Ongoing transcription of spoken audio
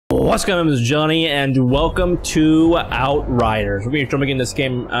What's going on, this is Johnny, and welcome to Outriders. We're jumping in this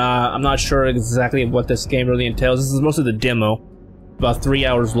game. I'm not sure exactly what this game really entails. This is mostly the demo. About 3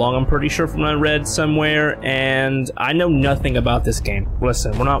 hours long, I'm pretty sure, from what I read somewhere, and I know nothing about this game.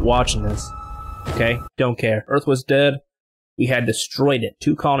 Listen, we're not watching this. Okay? Don't care. Earth was dead. We had destroyed it.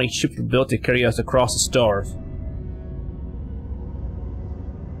 2 colony ships were built to carry us across the stars.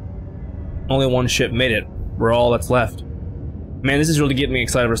 Only 1 ship made it. We're all that's left. Man, this is really getting me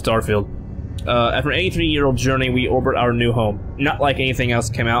excited for Starfield. After an 83-year-old journey, we orbit our new home. Not like anything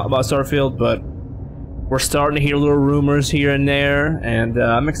else came out about Starfield, but we're starting to hear little rumors here and there, and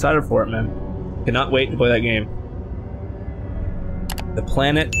I'm excited for it, man. Cannot wait to play that game. The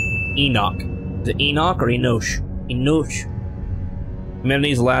planet Enoch. Is it Enoch or Enosh? Enosh.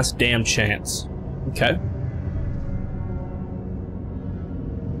 Humanity's last damn chance. Okay.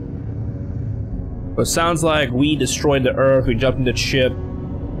 But it sounds like we destroyed the Earth, we jumped into the ship,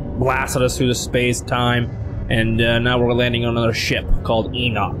 blasted us through the space-time, and now we're landing on another ship called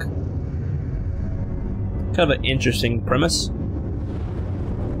Enoch. Kind of an interesting premise.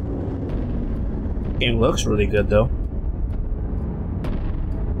 Game looks really good, though.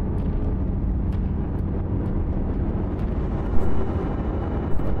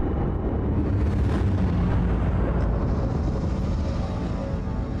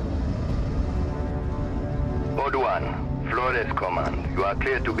 Command. You are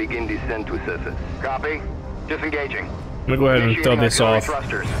clear to begin descent to surface. Copy. Disengaging. I'm gonna go ahead and throw this off.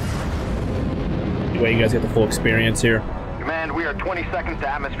 Thrusters. Wait, you guys get the full experience here. Command, we are 20 seconds to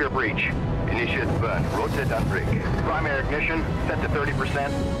atmosphere breach. Initiate burn. Rotate on brake. Primary ignition set to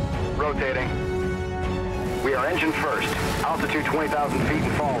 30%. Rotating. We are engine first. Altitude 20,000 feet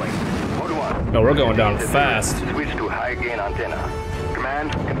and falling. Mode 1. No, we're going down fast. Switch to high gain antenna.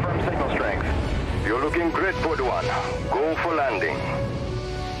 Command, confirm signal strength. You're looking great, Pod 1. Go for landing.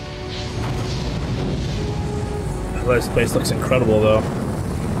 This place looks incredible, though.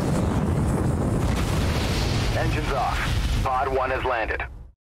 Engines off. Pod 1 has landed.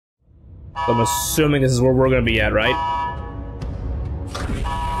 I'm assuming this is where we're gonna be at, right?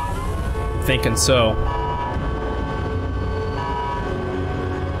 Thinking so.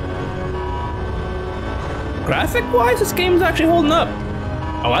 Graphic-wise, this game's actually holding up.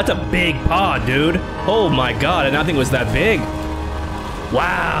 Oh, that's a big pod, dude. Oh my god, I did not think it was that big.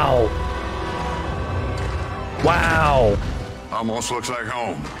 Wow. Wow. Almost looks like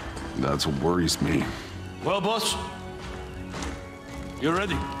home. That's what worries me. Well, boss, you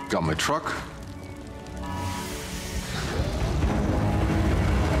ready? Got my truck.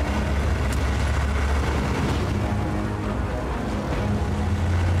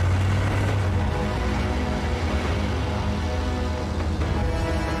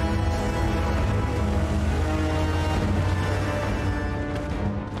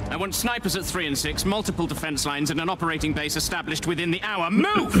 I want snipers at 3 and 6, multiple defense lines, and an operating base established within the hour.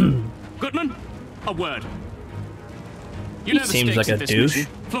 Move! Goodman, a word. You know the seems stakes like of a this douche.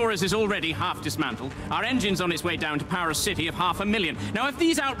 mission. Flores is already half dismantled. Our engine's on its way down to power a city of 500,000. Now, if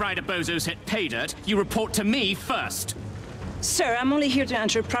these Outrider bozos hit pay dirt, you report to me first. Sir, I'm only here to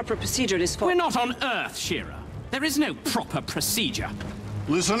ensure proper procedure is followed. We're not on Earth, Shira. There is no proper procedure.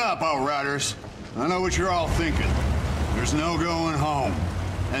 Listen up, Outriders. I know what you're all thinking. There's no going home.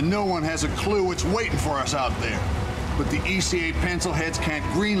 And no one has a clue what's waiting for us out there. But the ECA pencilheads can't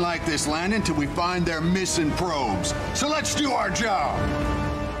greenlight this land until we find their missing probes. So let's do our job!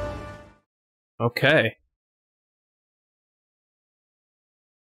 Okay.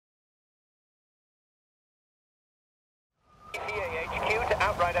 ECA HQ to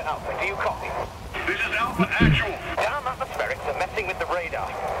Outrider Alpha. Do you copy? This is Alpha Actual. Damn atmospherics are messing with the radar.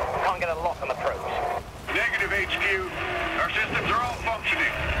 Can't get a lock on the probes. Negative HQ. Our systems are all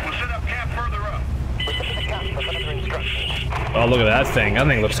functioning. We'll set up camp further up. Return to camp for further instructions. Oh, look at that thing. That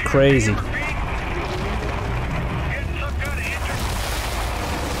thing looks crazy. Getting some kind of interest.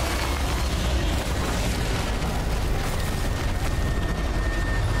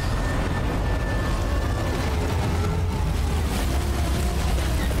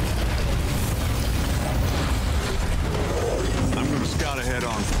 I'm gonna scout ahead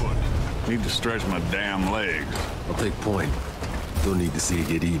on foot. Need to stretch my damn legs. I'll take point. Don't need to see you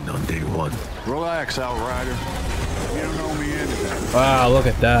get eaten on day 1. Relax, Outrider. You don't know me anything. Wow, look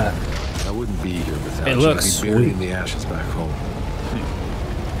at that. I wouldn't be here without It you. looks I'd be burying sweet. the ashes back home.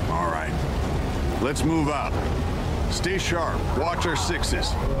 All right. Let's move out. Stay sharp. Watch our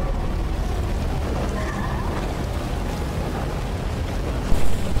 6s.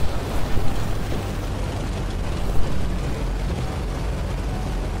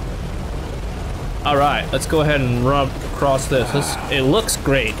 All right, let's go ahead and run across this. It looks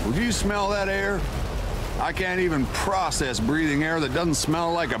great. Would you smell that air? I can't even process breathing air that doesn't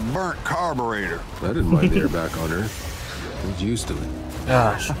smell like a burnt carburetor. I didn't mind the air back on Earth. I was used to it.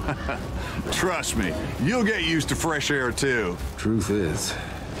 Gosh. Trust me, you'll get used to fresh air too. Truth is,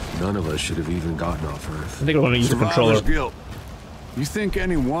 none of us should have even gotten off Earth. I think I'm gonna use the controller. Survivor's guilt. You think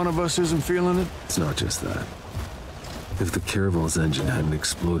any one of us isn't feeling it? It's not just that. If the Caravel's engine hadn't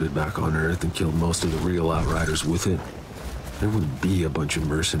exploded back on Earth and killed most of the real Outriders with it, there wouldn't be a bunch of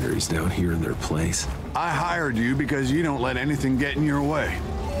mercenaries down here in their place. I hired you because you don't let anything get in your way.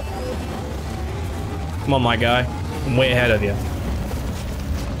 Come on, my guy. I'm way ahead of you.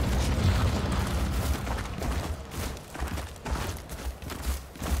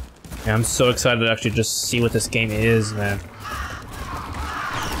 Yeah, I'm so excited to actually just see what this game is, man.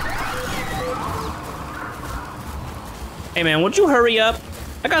 Hey man, would you hurry up?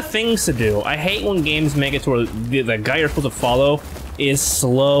 I got things to do. I hate when games make it to where the guy you're supposed to follow is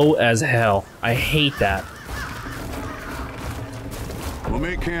slow as hell. I hate that. We'll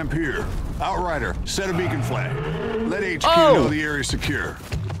make camp here. Outrider, set a beacon flag. Let HQ know the area's secure.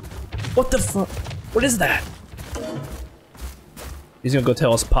 What the fuck? What is that? He's gonna go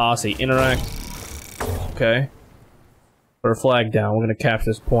tell us posse. Interact. Okay. Put our flag down. We're gonna capture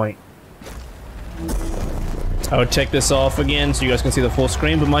this point. I would take this off again so you guys can see the full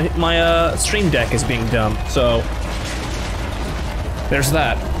screen, but my stream deck is being dumb, so there's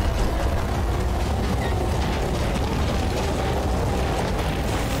that.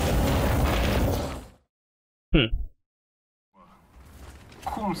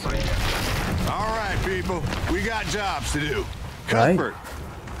 All right, people, we got jobs to do. Right. Cuthbert,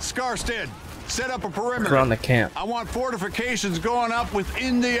 Scarstead, set up a perimeter around the camp. I want fortifications going up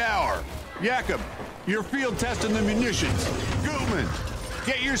within the hour. Jakob, you're field testing the munitions. Gutman,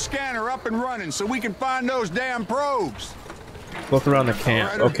 get your scanner up and running so we can find those damn probes. Look around the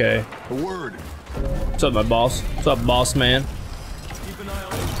camp. Okay. A word. What's up, my boss? What's up, boss man?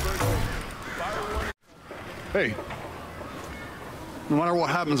 Hey, no matter what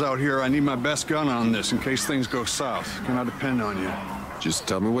happens out here, I need my best gun on this in case things go south. Can I depend on you? Just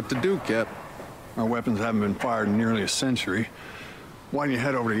tell me what to do, Cap. Our weapons haven't been fired in nearly a century. Why don't you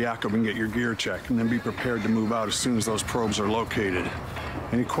head over to Jakob and get your gear checked, and then be prepared to move out as soon as those probes are located.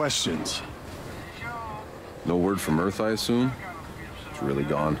 Any questions? No word from Earth, I assume? It's really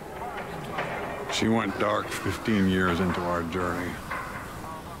gone. She went dark 15 years into our journey.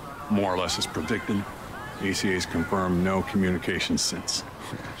 More or less as predicted. ECA's confirmed no communication since.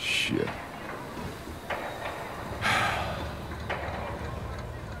 Shit.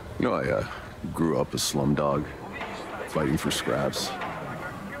 You know, I grew up a slumdog, fighting for scraps.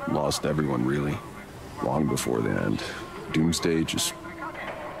 Lost everyone, really, long before the end. Doomsday just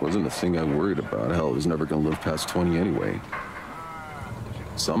wasn't a thing I worried about. Hell, I was never gonna live past 20 anyway.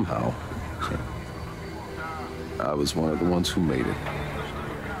 Somehow, I was one of the ones who made it.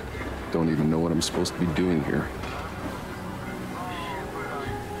 Don't even know what I'm supposed to be doing here.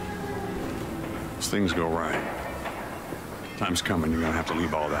 As things go right, time's coming, you're gonna have to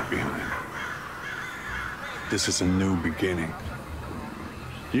leave all that behind. This is a new beginning.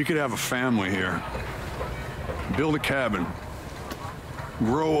 You could have a family here, build a cabin,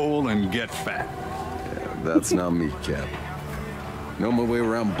 grow old and get fat. Yeah, that's not me, Cap. Know my way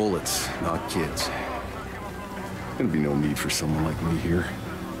around bullets, not kids. Gonna be no need for someone like me here.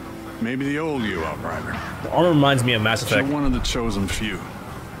 Maybe the old you, Outrider. The armor reminds me of Mass Effect. You're one of the chosen few.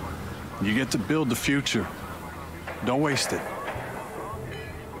 You get to build the future. Don't waste it.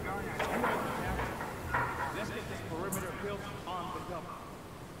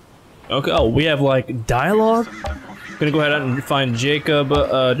 Okay, oh, we have like dialogue? Gonna go ahead and find Jacob.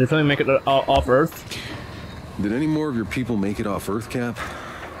 Did something make it off Earth? Did any more of your people make it off Earth, Cap?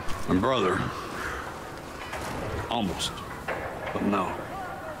 My brother. Almost. But no.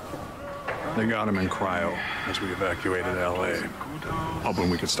 They got him in cryo as we evacuated LA, hoping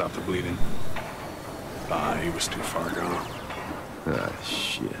we could stop the bleeding. He was too far gone. Ah,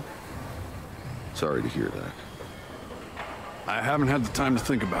 shit. Sorry to hear that. I haven't had the time to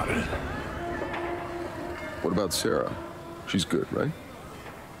think about it. What about Sarah? She's good, right?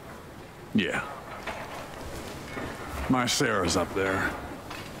 Yeah. My Sarah's up there.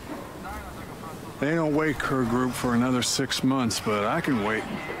 They don't wake her group for another 6 months, but I can wait.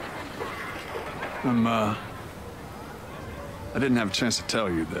 I didn't have a chance to tell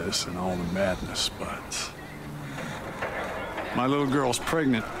you this and all the madness, but my little girl's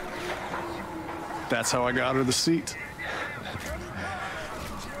pregnant. That's how I got her the seat.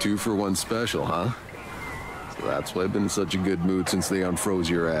 2 for 1 special, huh? So that's why I've been in such a good mood since they unfroze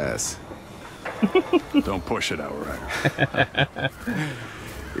your ass. Don't push it, Outrider.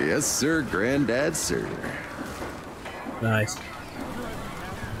 Yes, sir, Granddad, sir. Nice.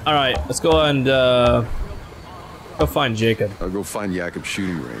 All right, let's go and go find Jacob. I'll go find Jakob's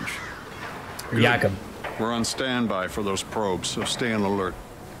shooting range. Jacob. We're on standby for those probes, so stay on alert.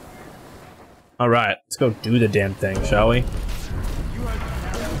 All right, let's go do the damn thing, shall we?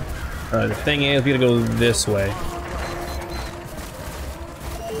 All right, the thing is, we gotta go this way.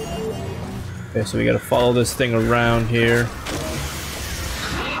 Okay, so we gotta follow this thing around here.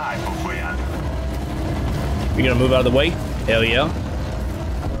 We gotta move out of the way? Hell yeah.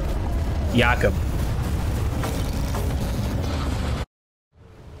 Jakob.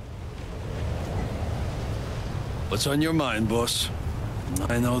 What's on your mind, boss?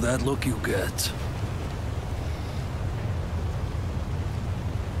 I know that look you get.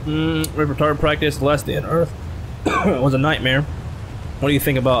 Repertoire practice less than Earth. It was a nightmare. What do you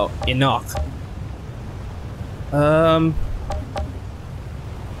think about Enoch? Go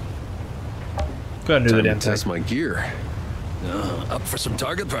ahead and do the damn Test thing. my gear. Up for some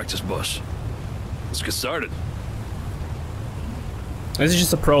target practice, boss. Let's get started. This is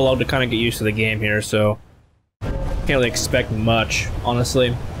just a prologue to kind of get used to the game here, so can't really expect much,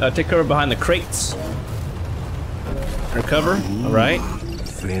 honestly. Take cover behind the crates. Recover, alright.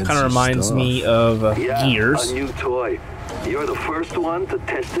 Kind of reminds me of Gears. A new toy. You're the first one to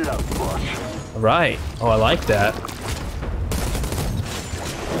test it out, boss. Right. Oh, I like that.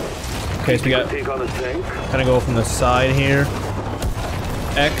 Okay, so we got Take on a thing. kind of go from the side here.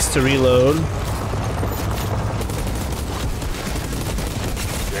 X to reload.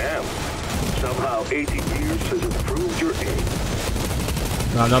 Damn. Somehow 80 years has improved your aim.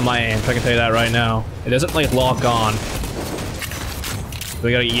 No, not my aim. I can tell you that right now. It doesn't like lock on. So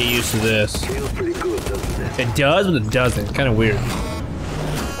we gotta get used to this. Feels pretty good, doesn't it? It does, but it doesn't. It's kind of weird.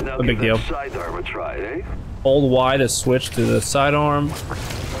 Now No big deal. Sidearm a try, eh? Hold Y to switch to the sidearm.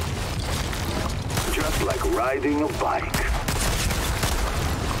 Just like riding a bike.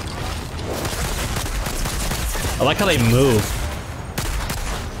 I like how they move.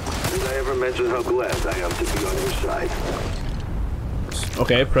 Did I ever mention how glad I am to be on your side?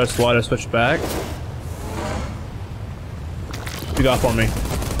 Okay, press Y to switch back. What you got for me?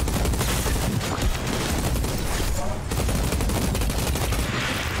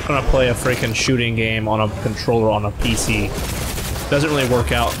 I'm gonna play a freaking shooting game on a controller on a PC. Doesn't really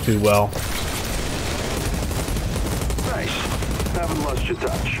work out too well. Nice. Haven't lost your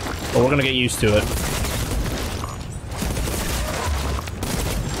touch. But we're gonna get used to it.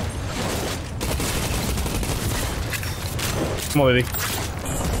 Come on, baby.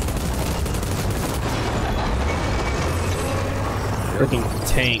 Freaking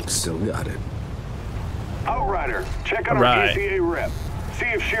tanks. Still got it. Outrider, check on our Right. PCA rep. See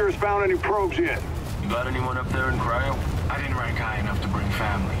if Shearer's found any probes yet. You got anyone up there in cryo? I didn't rank high enough to bring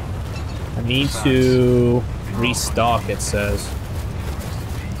family. I need to restock, it says.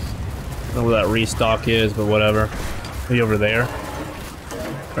 I don't know where that restock is, but whatever. Maybe over there.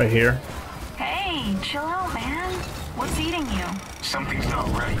 Right here. Hey, chill out, man. What's eating you? Something's not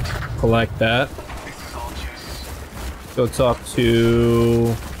right. Collect that. This is all just... Go talk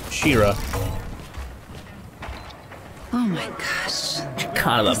to Shira. Oh my gosh.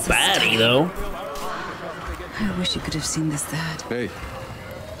 Kind of a baddie, though. I wish you could have seen this, Dad. Hey.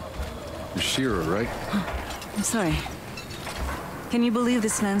 You're Shira, right? I'm sorry. Can you believe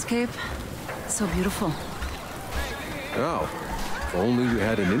this landscape? It's so beautiful. Oh. If only we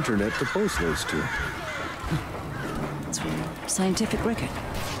had an internet to post those to. It's a scientific record.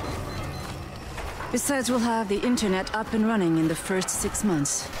 Besides, we'll have the internet up and running in the first 6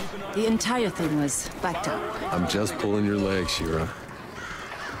 months. The entire thing was backed up. I'm just pulling your leg, Shira.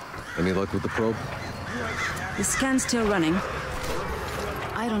 Any luck with the probe? The scan's still running.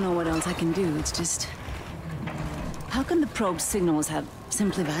 I don't know what else I can do, it's just... How can the probe signals have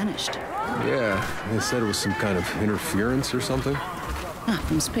simply vanished? Yeah, they said it was some kind of interference or something. Ah,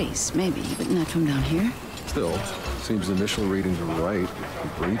 from space, maybe, but not from down here. Still, seems the initial readings are right.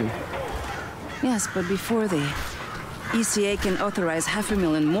 We're breathing. Yes, but before the ECA can authorize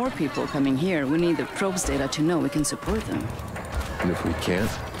 500,000 more people coming here, we need the probe's data to know we can support them. And if we can't,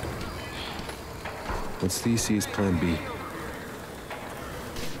 what's the ECA's plan B?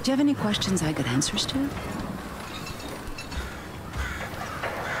 Do you have any questions I got answers to?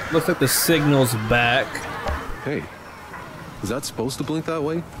 Looks like the signal's back. Hey, is that supposed to blink that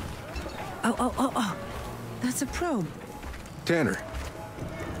way? Oh. That's a probe. Tanner,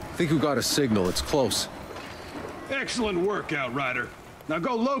 think we got a signal. It's close. Excellent work, Outrider. Now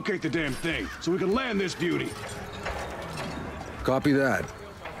go locate the damn thing so we can land this beauty. Copy that.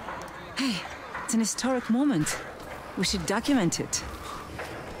 Hey, It's an historic moment. We should document it.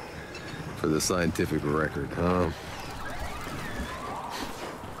 For the scientific record, huh?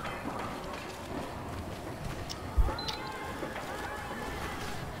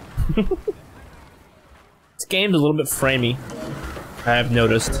 This game's a little bit framey, I have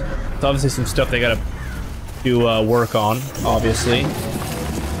noticed. It's obviously some stuff they gotta do work on, obviously.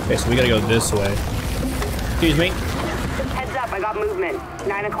 Okay, so we gotta go this way. Excuse me. Heads up, I got movement.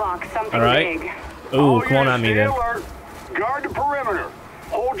 9 o'clock, something big. Ooh, come on at me then. Guard the perimeter.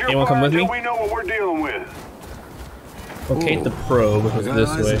 Hold your Anyone come with me? We know what we're dealing with. Locate the probe, which is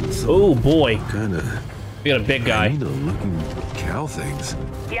this way. Oh boy. We got a big guy. Looking cow things.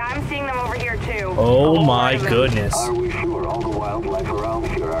 Yeah, I'm seeing them over here too. Oh my goodness. Are we sure all the wildlife around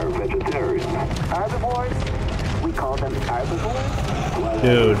here are vegetarian? Herbivores? We call them herbivores? Well,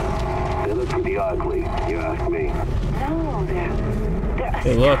 dude. They look pretty ugly, you ask me. No, they're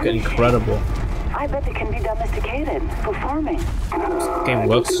They look incredible. I bet they can be domesticated for farming. This game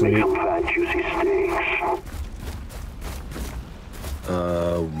looks sweet.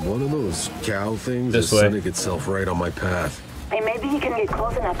 One of those cow things This is way. sending itself right on my path. Hey, maybe you can get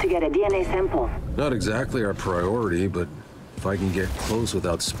close enough to get a DNA sample. Not exactly our priority, but if I can get close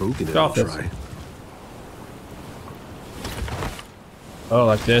without spooking it, Go I'll off this. try. Oh,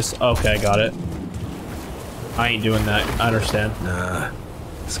 like this? Okay, got it. I ain't doing that. I understand. Nah,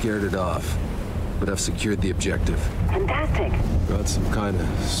 scared it off. But I've secured the objective. Fantastic. Got some kind of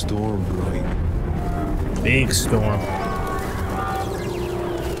storm brewing. Big storm.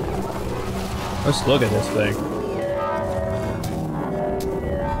 Let's look at this thing.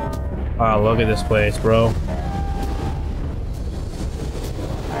 Wow, look at this place, bro.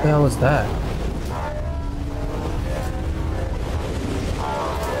 What the hell is that?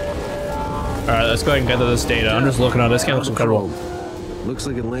 Alright, let's go ahead and gather this data. I'm just looking at this game. Looks incredible. Looks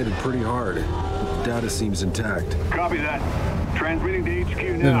like it landed pretty hard. Data seems intact. Copy that. Transmitting to HQ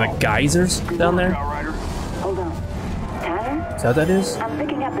And now. the geysers down there? Hold on. Tanner? Is that what that is? I'm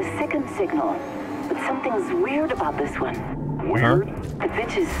picking up a second signal, but something's weird about this one. Weird? The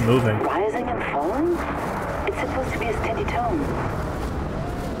pitch is moving. Rising and falling? It's supposed to be a steady tone.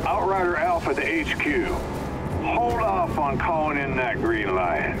 Outrider Alpha to HQ. Hold off on calling in that green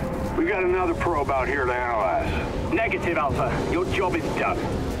light. We got another probe out here to analyze. Negative, Alpha. Your job is done.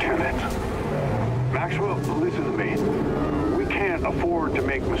 Damn it. Maxwell, listen to me. We can't afford to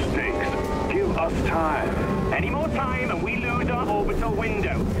make mistakes. Give us time. Any more time and we lose our orbital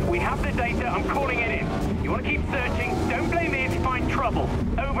window. We have the data, I'm calling it in. You want to keep searching, don't blame me if you find trouble.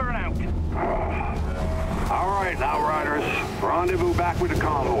 Over and out. All right, Outriders. Rendezvous back with the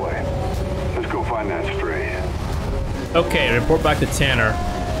convoy. Let's go find that stray. Okay, report back to Tanner.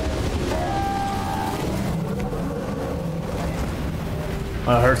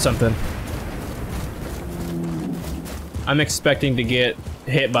 I heard something. I'm expecting to get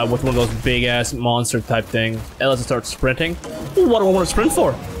hit by with one of those big ass monster type things. And let's start sprinting. Ooh, what do I want to sprint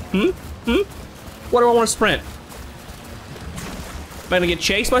for? What do I want to sprint? Am I gonna get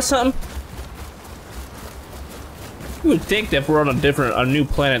chased by something? You would think that if we're on a new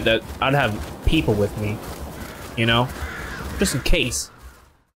planet that I'd have people with me, you know, just in case.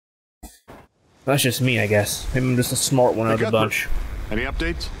 That's just me, I guess. Maybe I'm just a smart one out of the bunch. Any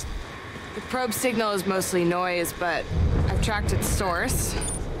updates? The probe signal is mostly noise, but I've tracked its source.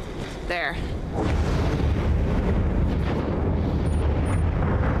 There.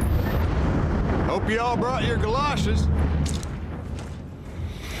 Hope you all brought your galoshes.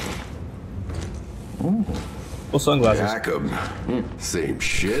 Well, sunglasses. Cashapp. Same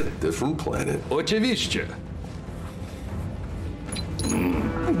shit, different planet. Oczywiście.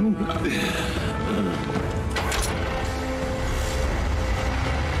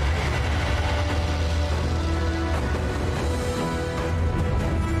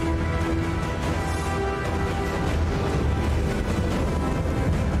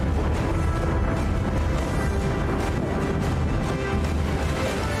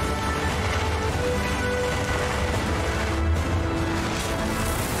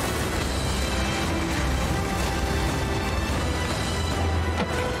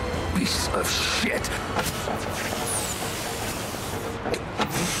 Piece of shit.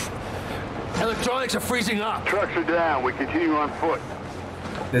 Electronics are freezing up. Trucks are down. We continue on foot.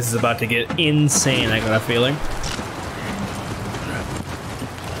 This is about to get insane, I got a feeling.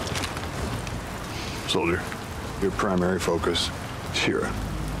 Soldier, your primary focus, Shira.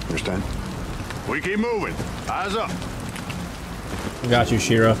 Understand? We keep moving. Eyes up. Got you,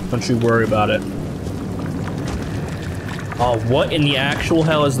 Shira. Don't you worry about it. Oh, what in the actual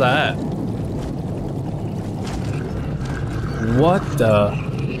hell is that? What the?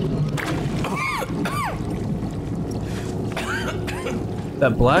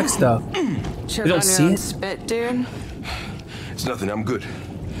 That black stuff. Sure, You don't see it? Spit, dude. It's nothing, I'm good.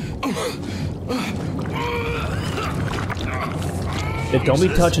 Hey, don't be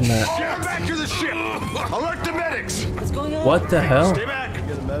touching that. Get back to the ship! Alert the medics! What's going on? What the hell? Stay back!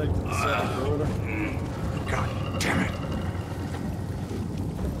 Get a medic to the side. God damn it.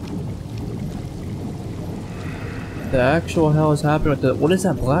 The actual hell is happening with the... What is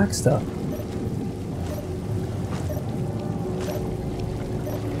that black stuff?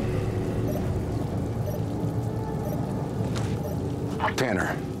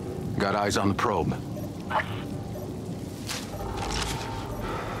 Tanner, got eyes on the probe.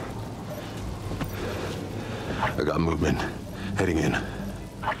 I got movement. Heading in.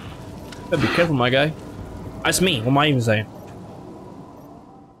 Be careful, my guy. That's me. What am I even saying?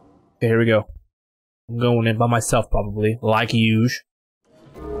 Okay, here we go. I'm going in by myself, probably. Like usual.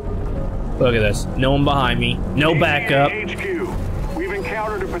 Look at this. No one behind me. No backup. HQ. We've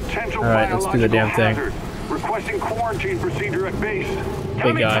encountered a potential Alright, let's do the damn thing. hazard. Requesting quarantine procedure at base.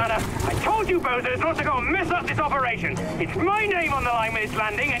 Big guy. I told you bozos not to go and mess up this operation. It's my name on the line with this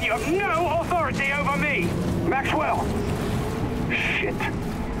landing, and you have no authority over me. Maxwell. Shit.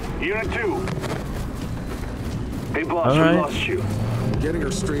 Unit 2. Hey, boss, All right. we lost you. Getting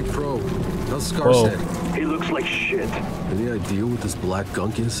her straight probe. How's Scar's head? He looks like shit. Any idea what this black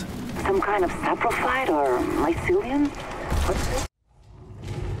gunk is? Some kind of saprophyte or mycelium? What's this?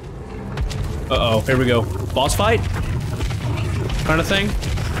 Uh-oh, here we go. Boss fight? Kind of thing?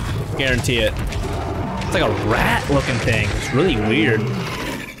 Guarantee it. It's like a rat-looking thing. It's really weird.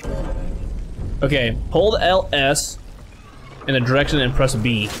 Okay, hold LS in the direction and press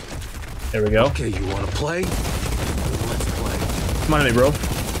B. There we go. Okay, you want to play? Let's play. Come on in, bro.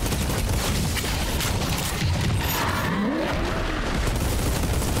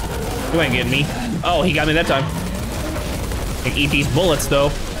 You ain't getting me. Oh, he got me that time. I can eat these bullets, though.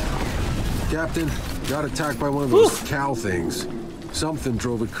 Captain, got attacked by one of those cow things. Something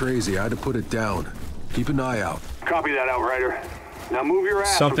drove it crazy. I had to put it down. Keep an eye out. Copy that, Outrider. Now move your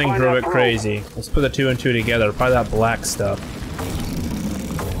ass. Something and find drove that it probe. crazy. Let's put the 2 and 2 together. Probably that black stuff.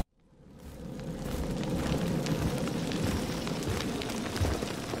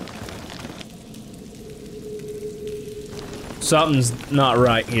 Something's not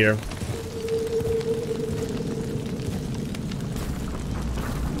right here.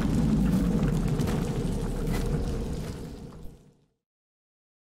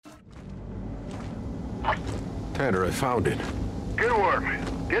 Tanner, I found it. Good work.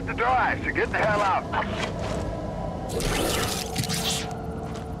 Get the drive, so get the hell out.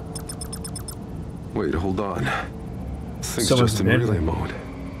 Wait, hold on. This thing's Someone's just in been relay mode.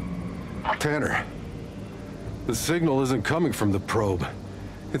 Tanner, the signal isn't coming from the probe.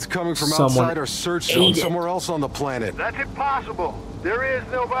 It's coming from Someone outside our search zone, somewhere else on the planet. That's impossible. There is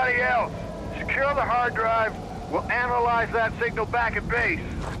nobody else. Secure the hard drive. We'll analyze that signal back at base.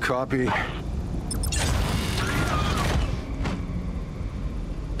 Copy.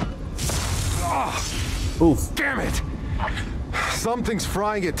 Oof. Damn it! Something's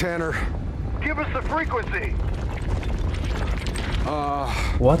frying it, Tanner. Give us the frequency.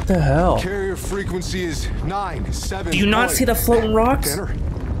 What the hell? Carrier frequency is 9-7. Do you not see the floating rocks? Tanner,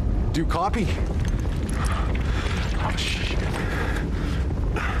 do you copy? Oh, shit.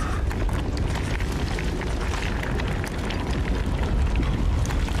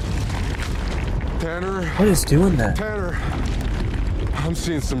 Tanner. What is doing that? Tanner. I'm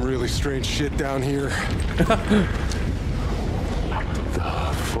seeing some really strange shit down here. What the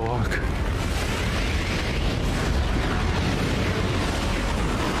fuck?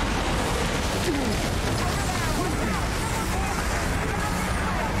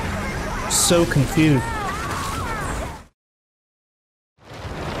 So confused.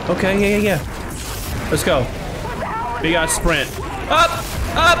 Okay, yeah. Let's go. We got sprint. Up!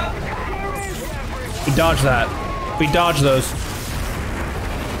 Up! We dodged that. We dodged those.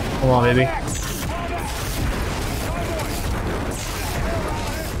 Come on, baby.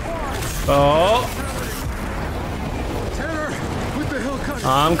 Oh! Tanner, what the hell cut?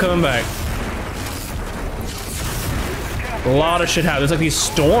 I'm coming back. A lot of shit happens. There's like these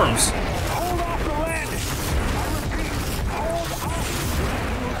storms.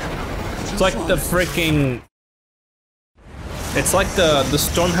 It's like the freaking... It's like the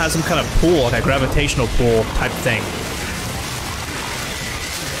storm has some kind of pool, like a gravitational pool type thing.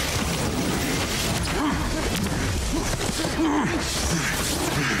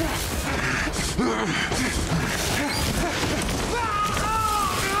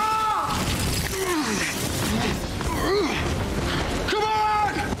 Come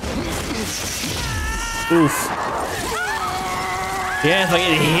on! Oof. Yeah, it's like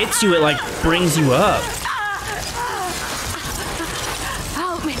it hits you, it like brings you up.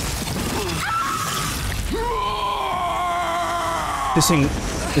 Help me. This thing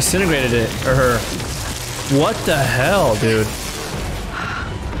disintegrated it, or her. What the hell, dude?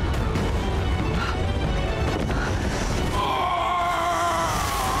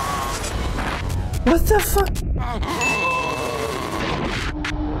 What the fuck?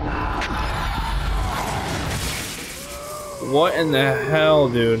 What in the hell,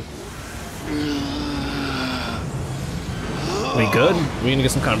 dude? We good? We gonna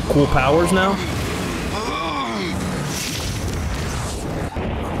get some kind of cool powers now?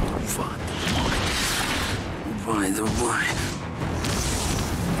 Why the why?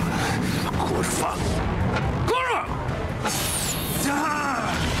 Kurwa! Kurwa!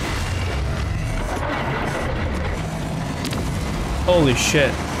 Holy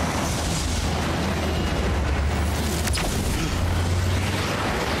shit.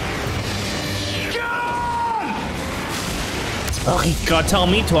 Oh, he gotta tell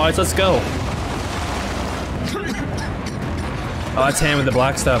me twice, let's go. Oh, that's him with the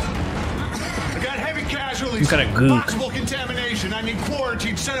black stuff. I got heavy casualties. Some kind of gook. Possible contamination. I need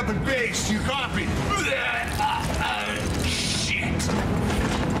quarantine set up at base. You copy? Shit.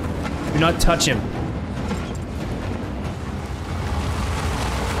 Do not touch him.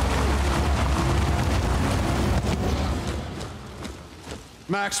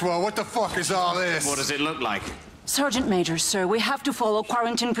 Maxwell, what the fuck is all this? What does it look like? Sergeant Major, sir, we have to follow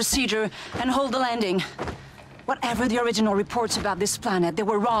quarantine procedure and hold the landing. Whatever the original reports about this planet, they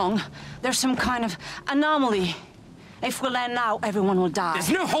were wrong. There's some kind of anomaly. If we land now, everyone will die. There's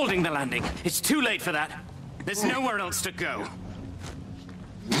no holding the landing. It's too late for that. There's nowhere else to go.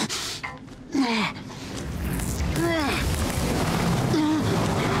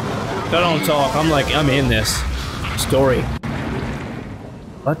 Don't talk. I'm in this story.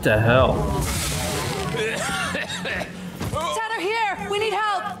 What the hell? Tanner, here! We need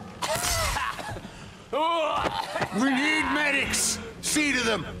help! We need medics! See to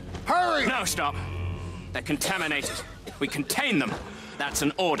them! Hurry! No, stop. They're contaminated. We contain them. That's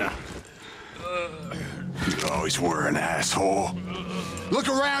an order. You always were an asshole. Look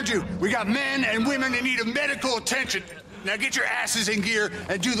around you. We got men and women in need of medical attention. Now get your asses in gear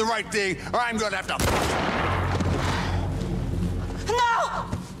and do the right thing, or I'm gonna have to... No!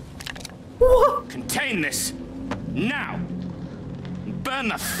 Contain this. Now. Burn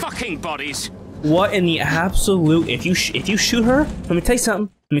the fucking bodies. What in the absolute? If you shoot her, let me tell you something.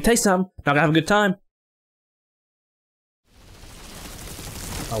 Not gonna have a good time.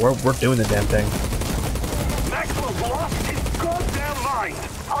 Oh, we're doing the damn thing. Maxwell lost his goddamn mind.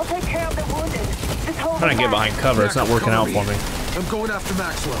 I'll take care of the wounded. Just hold I'm trying to get behind cover. It's not working out for me. I'm going after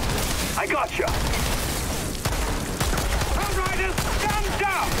Maxwell. I gotcha. Outriders, stand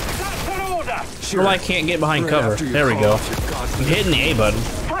down. That's an order. I don't know why I can't get behind cover. There we go. I'm hitting the A button.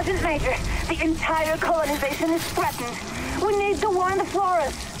 Sergeant Major, the entire colonization is threatened. We need to warn the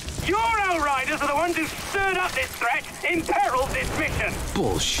florists. Your Outriders are the ones who stirred up this threat, imperiled this mission.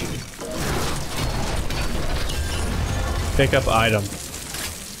 Bullshit. Pick up item.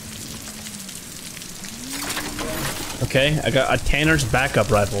 Okay, I got a Tanner's backup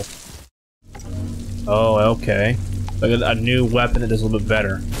rifle. Oh, okay. I got a new weapon that does a little bit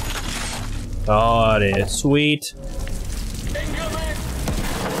better. Oh, it is sweet.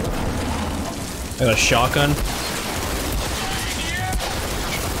 I got a shotgun. Let's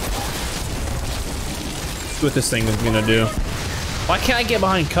see what this thing is gonna do. Why can't I get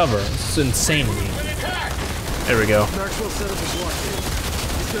behind cover? This is insane to me. There we go. Maxwell set up a blockade.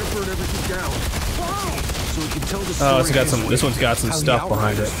 He's gonna burn everything down. Why? So he can tell the story. Oh, it's got some. This one's got some stuff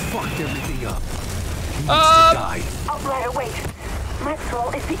behind it. Fucked everything up. He needs to die. Outrider, wait. Maxwell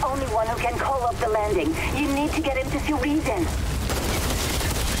is the only one who can call up the landing. You need to get him to see reason.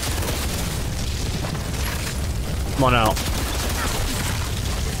 Come on out.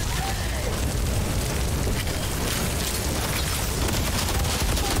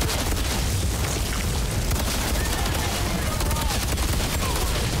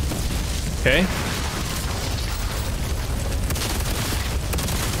 Okay.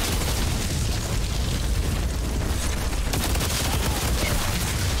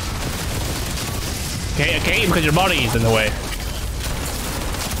 Okay, because your body is in the way.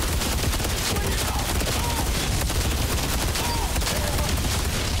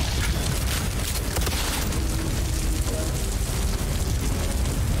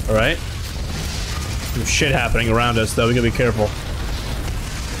 Alright. There's shit happening around us, though. We gotta be careful.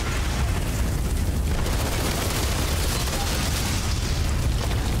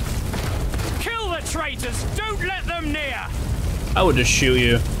 Kill the traitors! Don't let them near! I would just shoot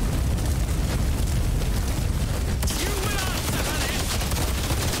you.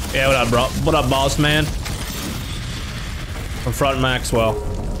 Yeah, what up, bro? What up, boss man? Confront Maxwell.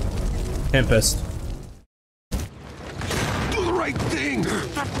 Tempest. Do the right thing!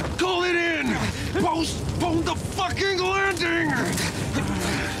 Call it in! Postpone the fucking landing!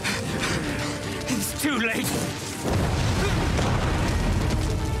 It's too late.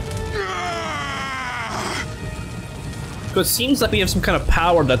 So it seems like we have some kind of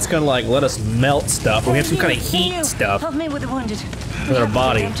power that's gonna like let us melt stuff. Or we have some kind of heat stuff Help me with the wounded. with our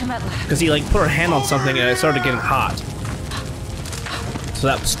body. Because he like put her hand on something and it started getting hot. So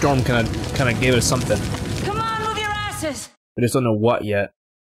that storm kind of gave us something. Come on, move your asses. We just don't know what yet.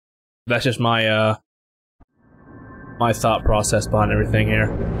 That's just my my thought process behind everything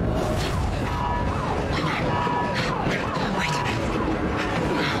here.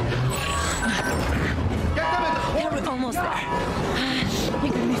 We're almost there.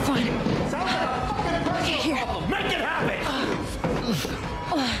 You're gonna be fine. Here. Make it happen!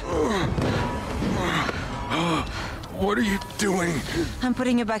 What are you doing? I'm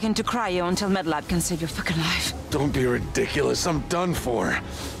putting you back into cryo until MedLab can save your fucking life. Don't be ridiculous. I'm done for.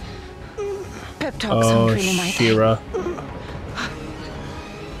 Pep talks aren't really my thing. Shira.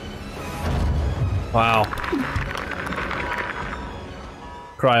 Wow.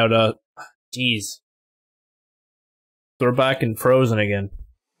 Cryo to... Jeez. We're back and frozen again.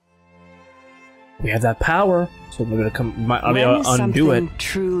 We have that power, so we're gonna come. I'll be able to undo it.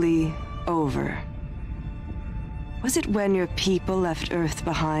 Truly over. Was it when your people left Earth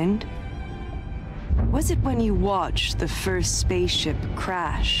behind? Was it when you watched the first spaceship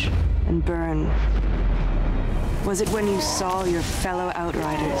crash and burn? Was it when you saw your fellow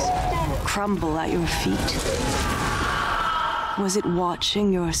Outriders crumble at your feet? Was it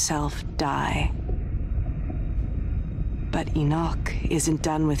watching yourself die? But Enoch isn't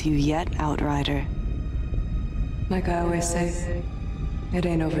done with you yet, Outrider. Like I always say, it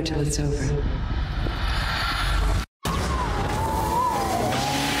ain't over till it's over.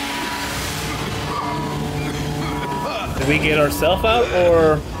 Did we get ourselves out,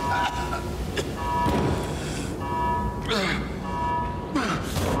 or...?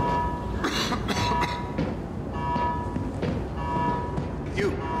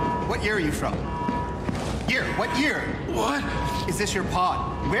 You, what year are you from? Year, what year? What? Is this your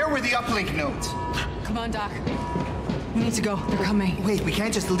pod? Where were the uplink nodes? Come on, Doc. We need to go. They're coming. Wait, we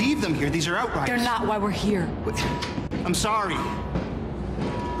can't just leave them here. These are Outriders. They're not why we're here. I'm sorry.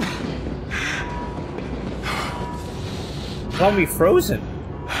 Why are we frozen?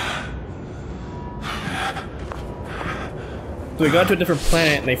 So we got to a different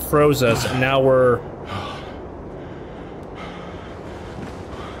planet and they froze us, and now we're...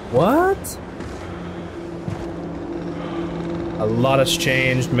 What? A lot has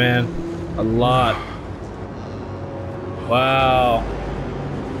changed, man. A lot. Wow.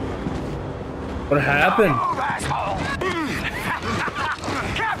 What happened?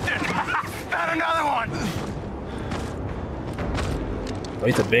 Captain! Not another one! Oh,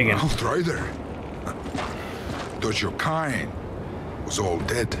 he's a big one. Outrider. Thought your kind was all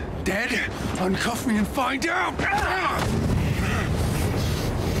dead. Dead? Uncuff me and find out!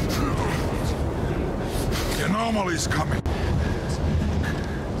 The anomaly's coming.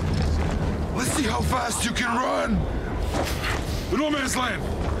 Let's see how fast you can run. The no man's land,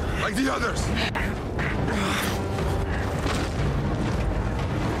 like the others.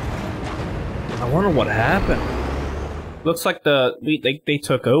 I wonder what happened. Looks like they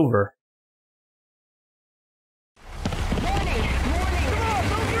took over.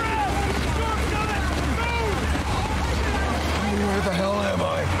 Where the hell am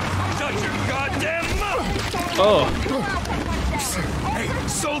I? Shut your goddamn mouth! Oh. Hey,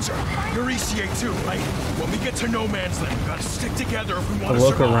 soldier, you're ECA too, right? When we get to no man's land, we gotta stick together if we want to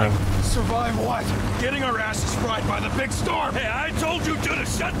survive. Survive what? Getting our asses fried by the big storm. Hey, I told you to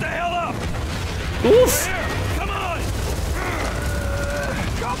shut the hell up! Oof! Here, come on!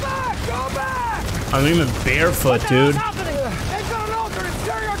 Go back! Go back! I'm even barefoot, dude. They've got an Aldrin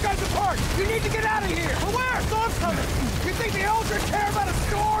tearing our guys apart! You need to get out of here! But where? Storm's coming! You think the Aldrin care about a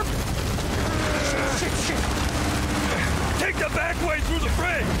storm? Shit! Take the back way through the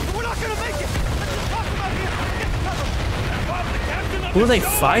fray! We're not gonna make it! Let's just talk about here! Get cover! Who are they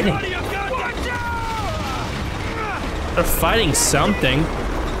fighting? They're fighting something.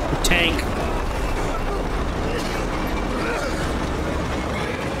 A tank.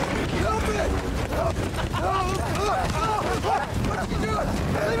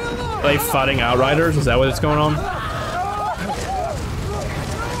 Are they fighting Outriders? Is that what's going on?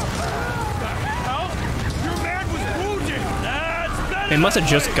 Your man was wounded! That's They must have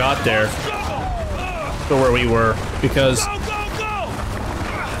just got there. To where we were, because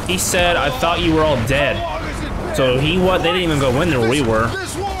he said, I thought you were all dead. So they didn't even go in there where we were.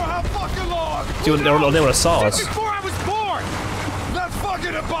 See, they would have saw us. Before I was born! That's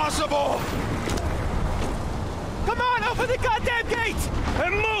fucking impossible! Come on, open the goddamn gate!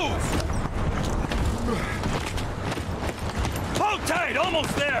 And move! Hold tight,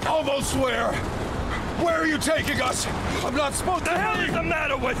 almost there! Almost where? Where are you taking us? I'm not supposed to. The hell is the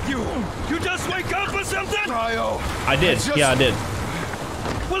matter with you? You just wake up or something? I did. Yeah, I did.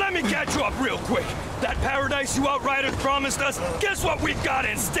 Well, let me catch you up real quick. That paradise you Outriders promised us, guess what we got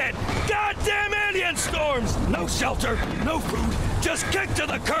instead? Goddamn alien storms! No shelter, no food, just kicked to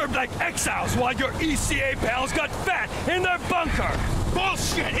the curb like exiles while your ECA pals got fat in their bunker.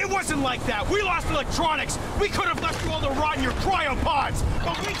 Bullshit! It wasn't like that. We lost electronics. We could have left you all to rot in your cryopods.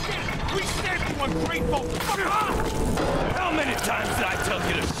 But we didn't. We saved you ungrateful. How many times did I tell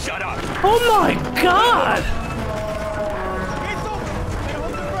you to shut up? Oh my god!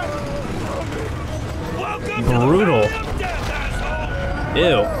 Brutal.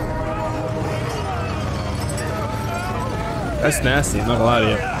 Ew. That's nasty, I'm not gonna lie to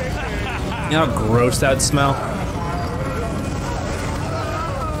you. You know how gross that would smell?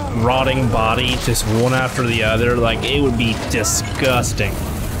 Rotting body, just one after the other, like it would be disgusting.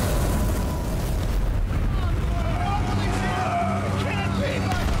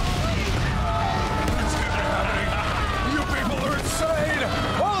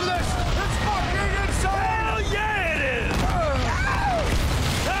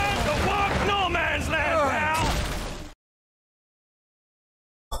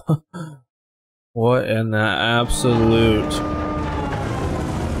 What in the absolute?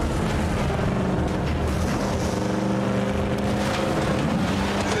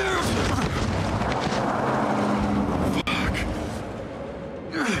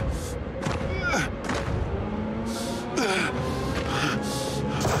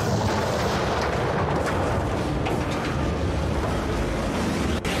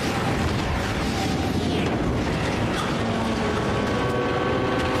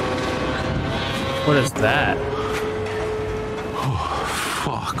 What is that? Oh,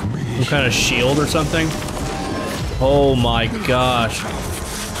 fuck me. Some kind of shield or something? Oh my gosh.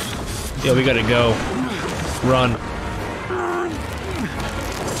 Yeah, we gotta go. Run.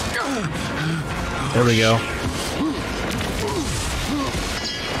 There we go.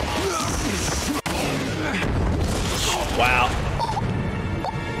 Wow.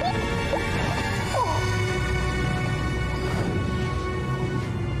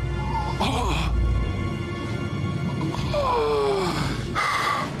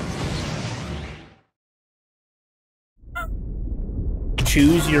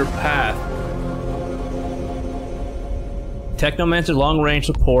 Choose your path. Technomancer, long range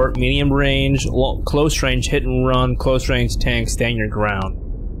support, medium range, close range, hit and run, close range tank, stand your ground.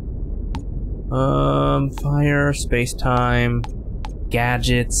 Fire, space time,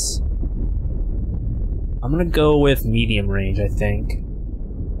 gadgets. I'm gonna go with medium range, I think.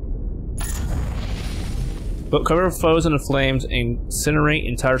 But cover foes in the flames, incinerate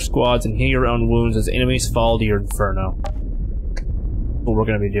entire squads, and heal your own wounds as enemies fall to your inferno. What we're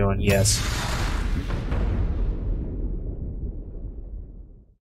gonna be doing, yes.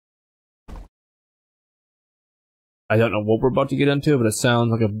 I don't know what we're about to get into, but it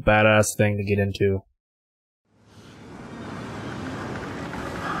sounds like a badass thing to get into.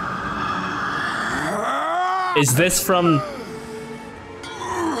 Is this from...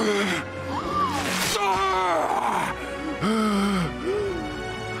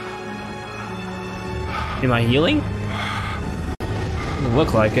 Am I healing? Doesn't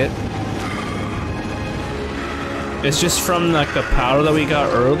look like it. It's just from like the powder that we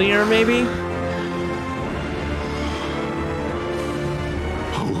got earlier, maybe?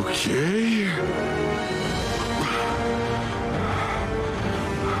 Okay.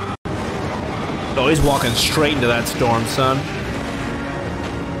 Oh, he's walking straight into that storm, son.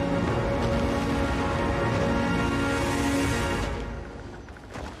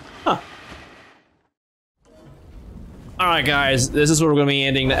 Alright guys, this is where we're going to be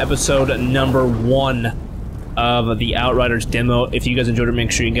ending the episode number 1 of the Outriders demo. If you guys enjoyed it,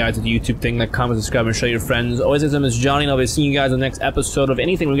 make sure you guys do the YouTube thing, like, comment, subscribe, and show your friends. Always, his name is Johnny, and I'll be seeing you guys in the next episode of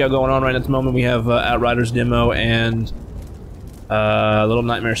anything we got going on right at the moment. We have Outriders demo and Little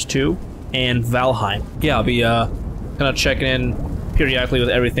Nightmares 2 and Valheim. Yeah, I'll be kind of checking in periodically with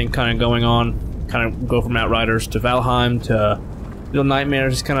everything kind of going on. Kind of go from Outriders to Valheim to Little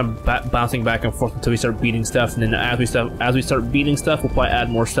Nightmares, just kind of bouncing back and forth until we start beating stuff, and then as we start beating stuff, we'll probably add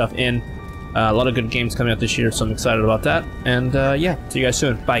more stuff in. A lot of good games coming out this year, so I'm excited about that. And yeah, see you guys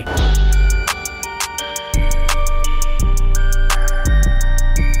soon. Bye.